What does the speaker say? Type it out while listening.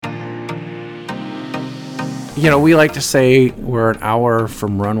We like to say we're an hour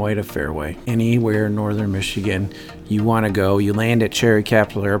from runway to fairway. Anywhere in northern Michigan you want to go, you land at Cherry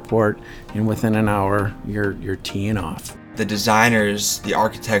Capital Airport, and within an hour, you're teeing off. The designers, the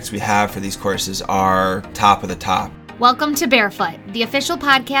architects we have for these courses are top of the top. Welcome to Barefoot, the official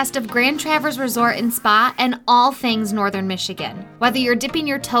podcast of Grand Traverse Resort and Spa and all things Northern Michigan. Whether you're dipping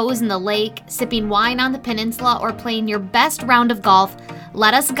your toes in the lake, sipping wine on the peninsula, or playing your best round of golf,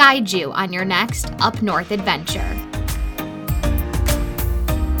 let us guide you on your next up north adventure.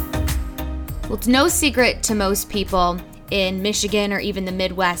 Well, it's no secret to most people in Michigan or even the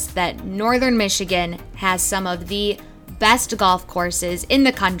Midwest that Northern Michigan has some of the best golf courses in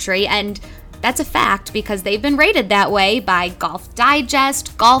the country, and that's a fact because they've been rated that way by Golf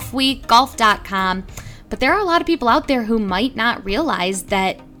Digest, Golf Week, Golf.com. But there are a lot of people out there who might not realize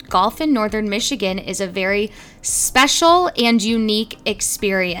that golf in Northern Michigan is a very special and unique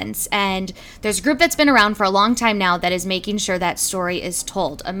experience. And there's a group that's been around for a long time now that is making sure that story is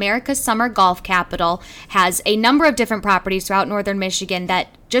told. America's Summer Golf Capital has a number of different properties throughout Northern Michigan that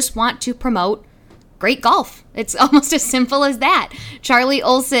just want to promote great golf. It's almost as simple as that. Charlie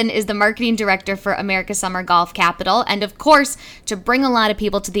Olson is the marketing director for America's Summer Golf Capital. And of course, to bring a lot of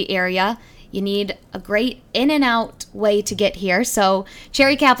people to the area, you need a great in and out way to get here. So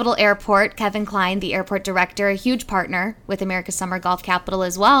Cherry Capital Airport, Kevin Klein, the airport director, a huge partner with America's Summer Golf Capital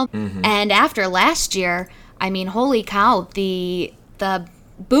as well. Mm-hmm. And after last year, I mean, holy cow, the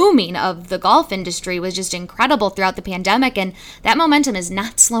booming of the golf industry was just incredible throughout the pandemic, and that momentum is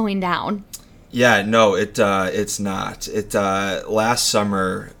not slowing down. Yeah, no, it's not. Last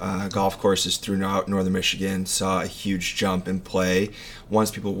summer, golf courses throughout northern Michigan saw a huge jump in play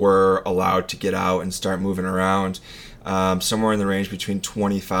once people were allowed to get out and start moving around. Somewhere in the range between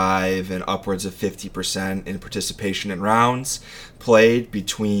 25 and upwards of 50% in participation in rounds played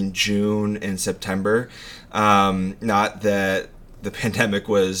between June and September. Not that the pandemic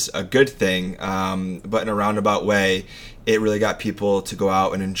was a good thing, but in a roundabout way, it really got people to go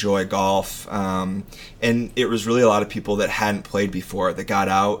out and enjoy golf. And it was really a lot of people that hadn't played before that got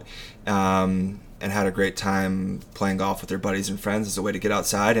out and had a great time playing golf with their buddies and friends as a way to get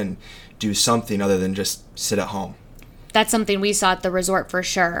outside and do something other than just sit at home. That's something we saw at the resort for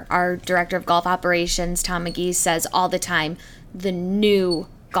sure. Our director of golf operations, Tom McGee, says all the time, the new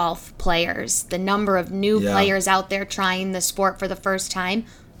golf players, the number of new players out there trying the sport for the first time,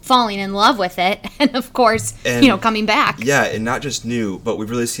 falling in love with it, and of course, coming back. Yeah, and not just new, but we've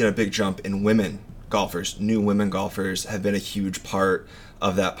really seen a big jump in women golfers. New women golfers have been a huge part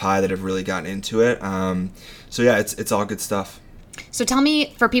of that pie that have really gotten into it. It's all good stuff. So tell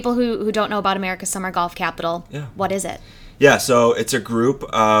me, for people who don't know about America's Summer Golf Capital, what is it? Yeah, so it's a group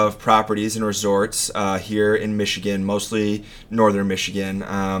of properties and resorts here in Michigan, mostly northern Michigan,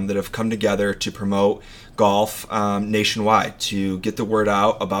 that have come together to promote golf nationwide, to get the word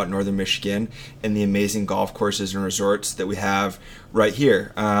out about northern Michigan and the amazing golf courses and resorts that we have right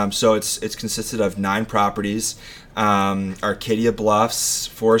here. So it's consisted of 9 properties: Arcadia Bluffs,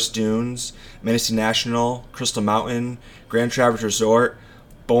 Forest Dunes, Manistee National, Crystal Mountain, Grand Traverse Resort,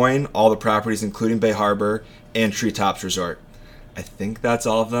 Boyne, all the properties including Bay Harbor, and Treetops Resort. I think that's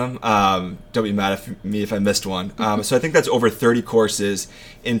all of them. Don't be mad at me if I missed one. So I think that's over 30 courses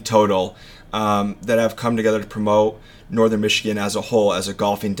in total that have come together to promote northern Michigan as a whole as a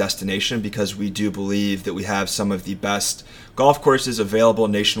golfing destination, because we do believe that we have some of the best golf courses available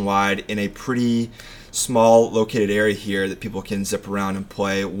nationwide in a pretty small located area here that people can zip around and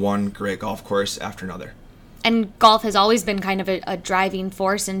play one great golf course after another. And golf has always been kind of a driving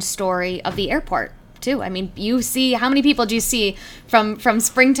force and story of the airport too. I mean, you see, how many people do you see from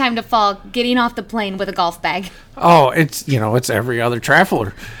springtime to fall getting off the plane with a golf bag? Oh, it's every other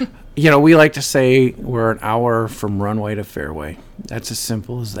traveler. We like to say we're an hour from runway to fairway. That's as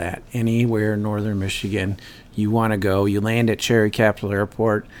simple as that. Anywhere in northern Michigan you want to go, you land at Cherry Capital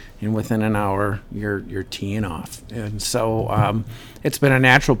Airport, and within an hour you're teeing off. And so it's been a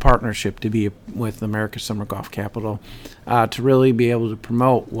natural partnership to be with America's Summer Golf Capital to really be able to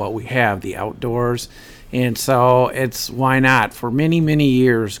promote what we have, the outdoors. And so it's why not. For many, many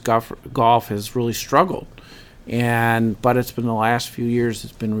years, golf has really struggled. But it's been the last few years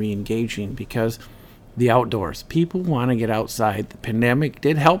it's been re-engaging because the outdoors. People want to get outside. The pandemic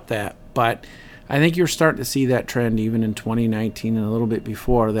did help that, but I think you're starting to see that trend even in 2019 and a little bit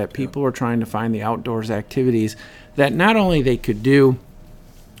before, that people are trying to find the outdoors activities that not only they could do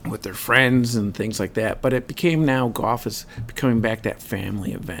with their friends and things like that, but it became now golf is becoming back that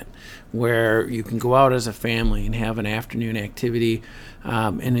family event where you can go out as a family and have an afternoon activity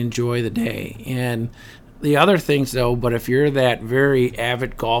and enjoy the day. And the other things, though, but if you're that very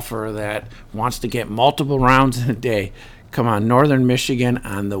avid golfer that wants to get multiple rounds in a day, come on, Northern Michigan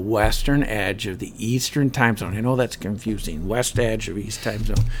on the western edge of the Eastern time zone. I know that's confusing. West edge of East time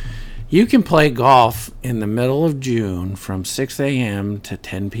zone. You can play golf in the middle of June from 6 a.m. to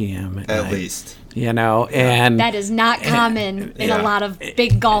 10 p.m. at night, least. And that is not common in a lot of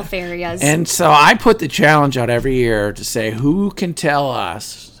big golf areas. And so I put the challenge out every year to say, who can tell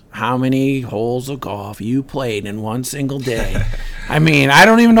us how many holes of golf you played in one single day? I mean, I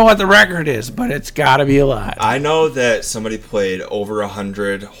don't even know what the record is, but it's got to be a lot. I know that somebody played over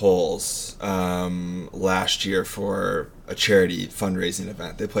 100 holes last year for a charity fundraising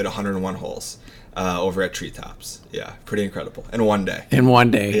event. They played 101 holes over at Treetops. Yeah, pretty incredible. In one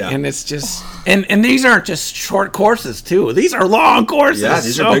day. Yeah. And it's just, and these aren't just short courses, too. These are long courses. Yeah,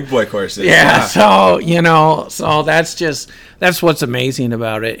 these are big boy courses. Yeah, so, so that's what's amazing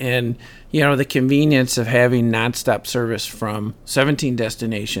about it. And, the convenience of having nonstop service from 17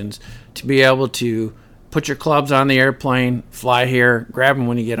 destinations to be able to put your clubs on the airplane, fly here, grab them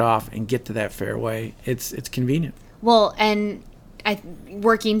when you get off, and get to that fairway. It's convenient. Well, and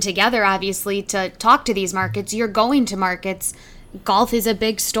working together, obviously, to talk to these markets, you're going to markets. Golf is a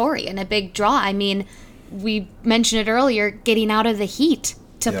big story and a big draw. I mean, we mentioned it earlier, getting out of the heat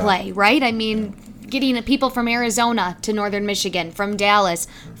to play, right? I mean, getting people from Arizona to Northern Michigan, from Dallas,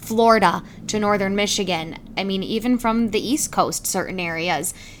 Florida to Northern Michigan. I mean, even from the East Coast, certain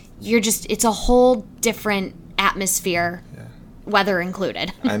areas. It's a whole different atmosphere, weather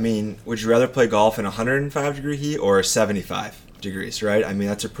included. I mean, would you rather play golf in 105 degree heat or 75 degrees, right? I mean,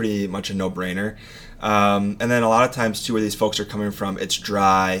 that's pretty much a no-brainer. And then a lot of times, too, where these folks are coming from, it's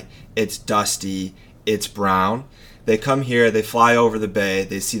dry, it's dusty, it's brown. They come here, they fly over the bay,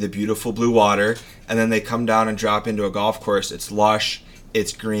 they see the beautiful blue water, and then they come down and drop into a golf course. It's lush,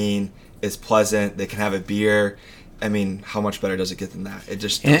 it's green, it's pleasant, they can have a beer. I mean, how much better does it get than that? It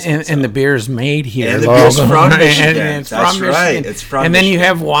just doesn't. And the beer's made here. And the beer's from Michigan. That's right. It's from And Michigan. then you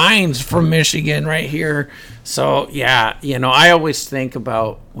have wines from Michigan right here. So, I always think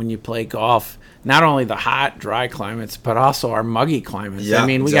about when you play golf, not only the hot, dry climates, but also our muggy climates. Yeah, I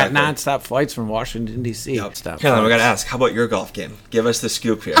mean, we exactly. got nonstop flights from Washington, D.C. Caroline, we got to ask, how about your golf game? Give us the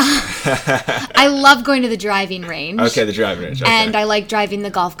scoop here. I love going to the driving range. Okay, the driving range. Okay. And I like driving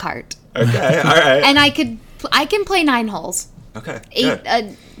the golf cart. Okay, all right. And I can play 9 holes. Okay,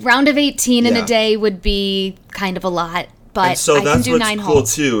 A round of 18 in a day would be kind of a lot, but and so I can do 9 that's what's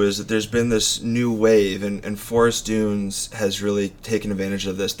holes. cool too, is that there's been this new wave, and Forest Dunes has really taken advantage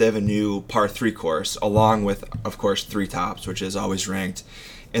of this. They have a new par 3 course, along with, of course, Three Tops, which is always ranked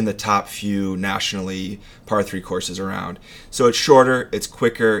in the top few nationally par 3 courses around. So it's shorter, it's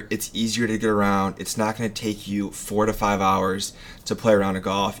quicker, it's easier to get around. It's not going to take you 4 to 5 hours to play around a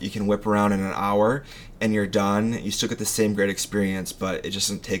golf. You can whip around in an hour and you're done. You still get the same great experience, but it just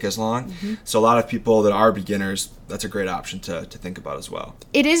doesn't take as long. Mm-hmm. So a lot of people that are beginners, that's a great option to think about as well.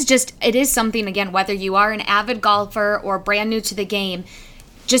 It is something, again, whether you are an avid golfer or brand new to the game,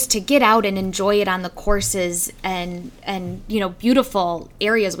 just to get out and enjoy it on the courses and beautiful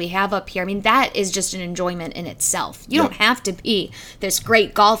areas we have up here. I mean, that is just an enjoyment in itself. You don't have to be this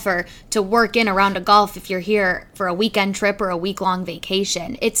great golfer to work in around a golf if you're here for a weekend trip or a week-long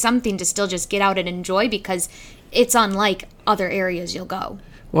vacation. It's something to still just get out and enjoy because it's unlike other areas you'll go.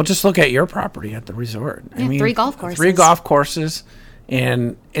 Well, just look at your property at the resort. Yeah, 3 golf courses. 3 golf courses.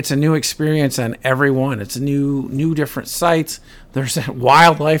 And it's a new experience on every one. It's a new different sites. There's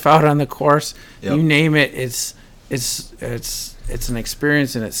wildlife out on the course. Yep. You name it. It's an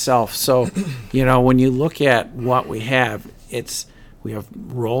experience in itself. So, when you look at what we have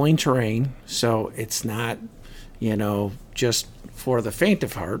rolling terrain. So it's not, just for the faint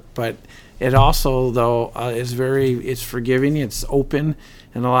of heart. But it also, though, it's forgiving. It's open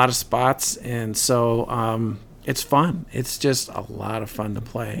in a lot of spots, and so. It's fun. It's just a lot of fun to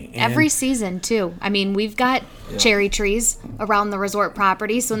play. And every season, too. I mean, we've got cherry trees around the resort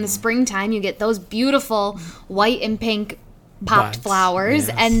property. So in the springtime, you get those beautiful white and pink popped flowers.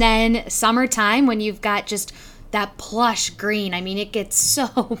 Yes. And then summertime, when you've got just that plush green. I mean, it gets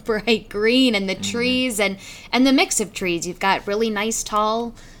so bright green, and the trees and the mix of trees. You've got really nice,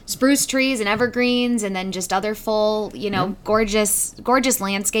 tall spruce trees and evergreens, and then just other full, gorgeous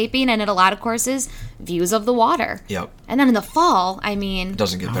landscaping, and at a lot of courses, views of the water. Yep. And then in the fall, I mean, it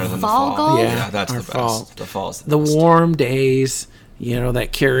doesn't get better than fall the fall. golf? Yeah, that's the fall. best. The fall's the best. warm days, that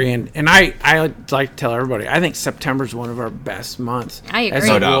carry in. And I like to tell everybody, I think September's one of our best months. I agree. As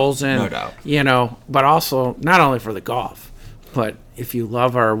it rolls in, No doubt. But also not only for the golf, But if you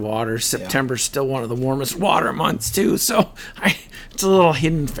love our water, September's still one of the warmest water months too. So it's a little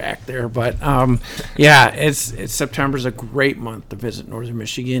hidden fact there. But it's September's a great month to visit Northern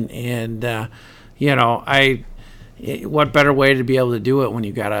Michigan, and what better way to be able to do it when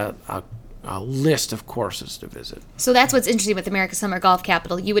you got a list of courses to visit. So that's what's interesting with America's Summer Golf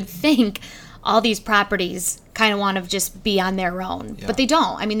Capital. You would think all these properties kind of want to just be on their own, but they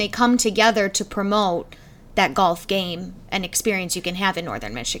don't. I mean, they come together to promote that golf game and experience you can have in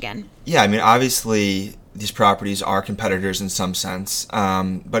Northern Michigan. Yeah, I mean, obviously these properties are competitors in some sense,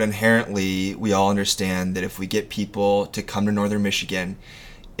 but inherently we all understand that if we get people to come to Northern Michigan,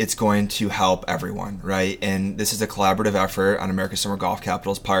 it's going to help everyone, right? And this is a collaborative effort on America's Summer Golf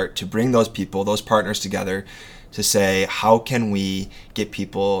Capital's part to bring those people, those partners together to say, how can we get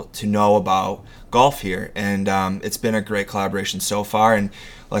people to know about golf here? And it's been a great collaboration so far. And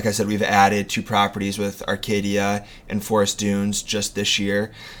like I said, we've added 2 properties with Arcadia and Forest Dunes just this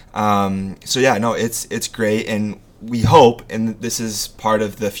year. It's great. And we hope, and this is part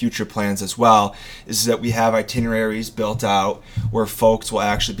of the future plans as well, is that we have itineraries built out where folks will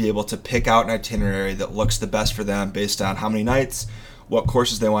actually be able to pick out an itinerary that looks the best for them based on how many nights, what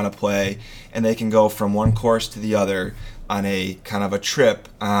courses they want to play, and they can go from one course to the other on a kind of a trip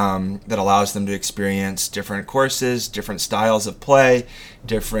that allows them to experience different courses, different styles of play,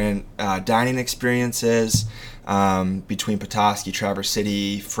 different dining experiences between Petoskey, Traverse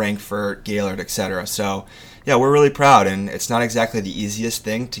City, Frankfort, Gaylord, etc. So yeah, we're really proud, and it's not exactly the easiest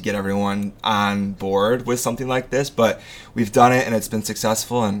thing to get everyone on board with something like this, but we've done it and it's been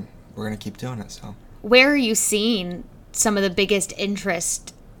successful, and we're going to keep doing it. So, where are you seeing some of the biggest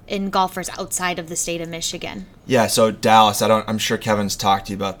interest in golfers outside of the state of Michigan? Yeah, so Dallas, I'm sure Kevin's talked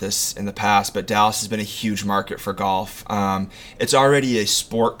to you about this in the past, but Dallas has been a huge market for golf. It's already a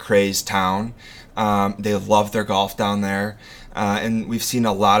sport-crazed town. They love their golf down there. And we've seen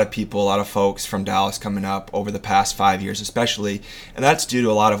a lot of folks from Dallas coming up over the past 5 years especially, and that's due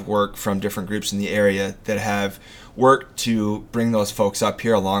to a lot of work from different groups in the area that have worked to bring those folks up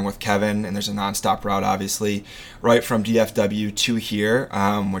here along with Kevin, and there's a nonstop route obviously right from DFW to here,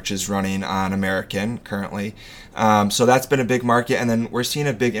 which is running on American currently. So that's been a big market, and then we're seeing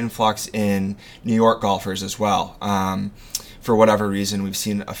a big influx in New York golfers as well. For whatever reason, we've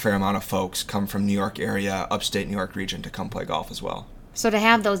seen a fair amount of folks come from New York area, upstate New York region to come play golf as well. So to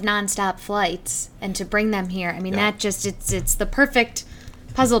have those nonstop flights and to bring them here, I mean, that just, it's the perfect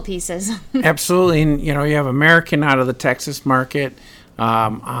puzzle pieces. Absolutely. And, you have American out of the Texas market.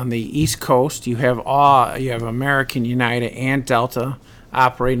 On the East Coast, you have American, United, and Delta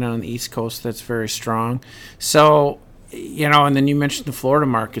operating on the East Coast. That's very strong. So, and then you mentioned the Florida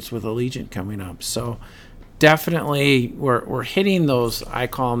markets with Allegiant coming up. So, definitely, we're hitting those, I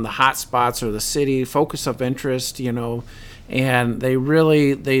call them the hot spots or the city focus of interest, and they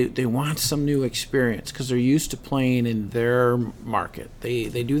really they want some new experience because they're used to playing in their market.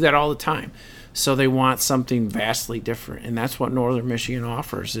 They do that all the time, so they want something vastly different, and that's what Northern Michigan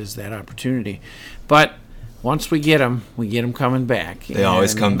offers, is that opportunity. But once we get them coming back. They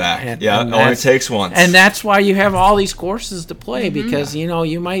always come back. It only takes once. And that's why you have all these courses to play, because,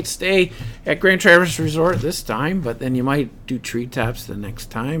 you might stay at Grand Traverse Resort this time, but then you might do Treetops the next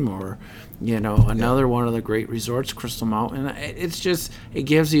time, or, another one of the great resorts, Crystal Mountain. It's just, it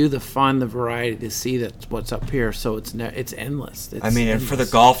gives you the fun, the variety to see that's what's up here. So it's endless. And for the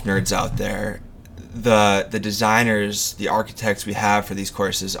golf nerds out there, the designers, the architects we have for these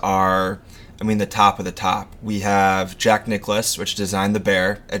courses are, the top of the top. We have Jack Nicklaus, which designed the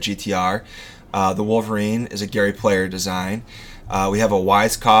Bear at GTR. The Wolverine is a Gary Player design. We have a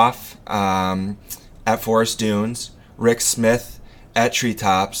Weiskopf at Forest Dunes. Rick Smith at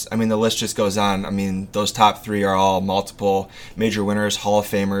Treetops. The list just goes on. Those top 3 are all multiple major winners, Hall of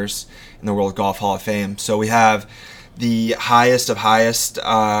Famers in the World Golf Hall of Fame. So we have the highest of highest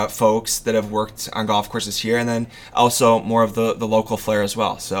folks that have worked on golf courses here, and then also more of the local flair as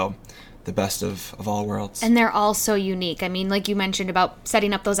well. So the best of all worlds. And they're all so unique. Like you mentioned about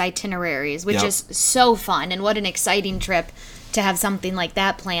setting up those itineraries, which is so fun, and what an exciting trip to have something like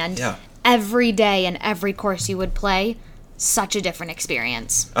that planned. Yeah. Every day and every course you would play, such a different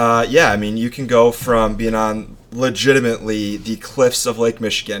experience. You can go from being on legitimately the cliffs of Lake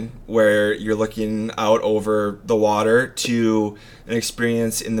Michigan, where you're looking out over the water, to an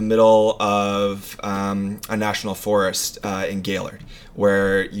experience in the middle of a national forest in Gaylord,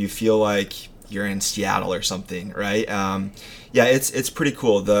 where you feel like you're in Seattle or something, right? It's pretty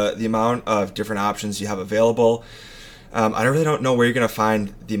cool. The amount of different options you have available. I really don't know where you're going to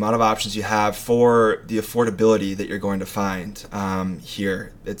find the amount of options you have for the affordability that you're going to find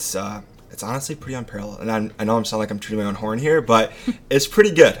here. It's it's honestly pretty unparalleled. And I know I'm sounding like I'm tooting my own horn here, but it's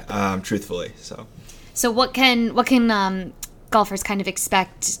pretty good, truthfully. So what can golfers kind of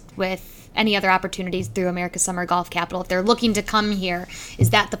expect with any other opportunities through America's Summer Golf Capital? If they're looking to come here, is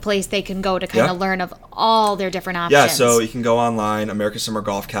that the place they can go to kind of learn of all their different options? Yeah, so you can go online,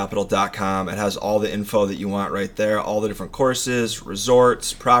 americasummergolfcapital.com. It has all the info that you want right there, all the different courses,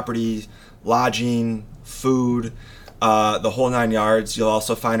 resorts, property, lodging, food, the whole 9 yards. You'll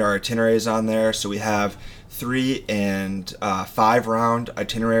also find our itineraries on there. So we have 3 and 5 round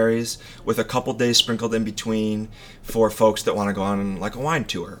itineraries with a couple days sprinkled in between for folks that want to go on like a wine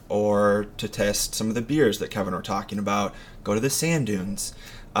tour or to test some of the beers that Kevin were talking about, go to the sand dunes,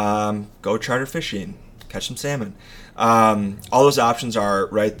 go charter fishing, catch some salmon. All those options are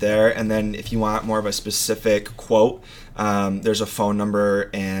right there. And then if you want more of a specific quote, there's a phone number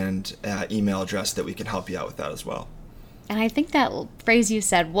and email address that we can help you out with that as well. And I think that phrase you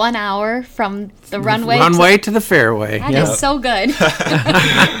said, 1 hour from the runway to the fairway. That is so good.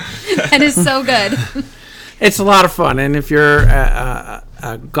 That is so good. It's a lot of fun, and if you're a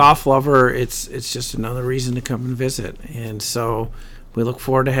golf lover, it's just another reason to come and visit. And so we look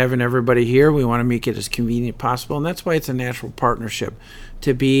forward to having everybody here. We want to make it as convenient as possible, and that's why it's a natural partnership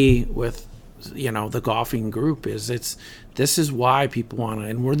to be with, the golfing group. This is why people want to,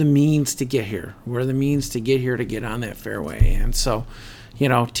 and we're the means to get here. We're the means to get here to get on that fairway. And so,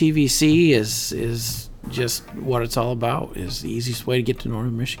 TVC is just what it's all about, is the easiest way to get to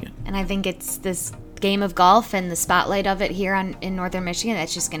Northern Michigan. And I think it's this game of golf and the spotlight of it here in Northern Michigan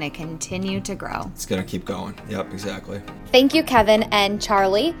that's just going to continue to grow. It's going to keep going. Yep, exactly. Thank you, Kevin and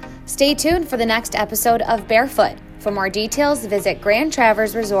Charlie. Stay tuned for the next episode of Barefoot. For more details, visit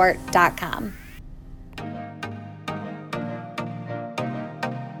grandtraversresort.com.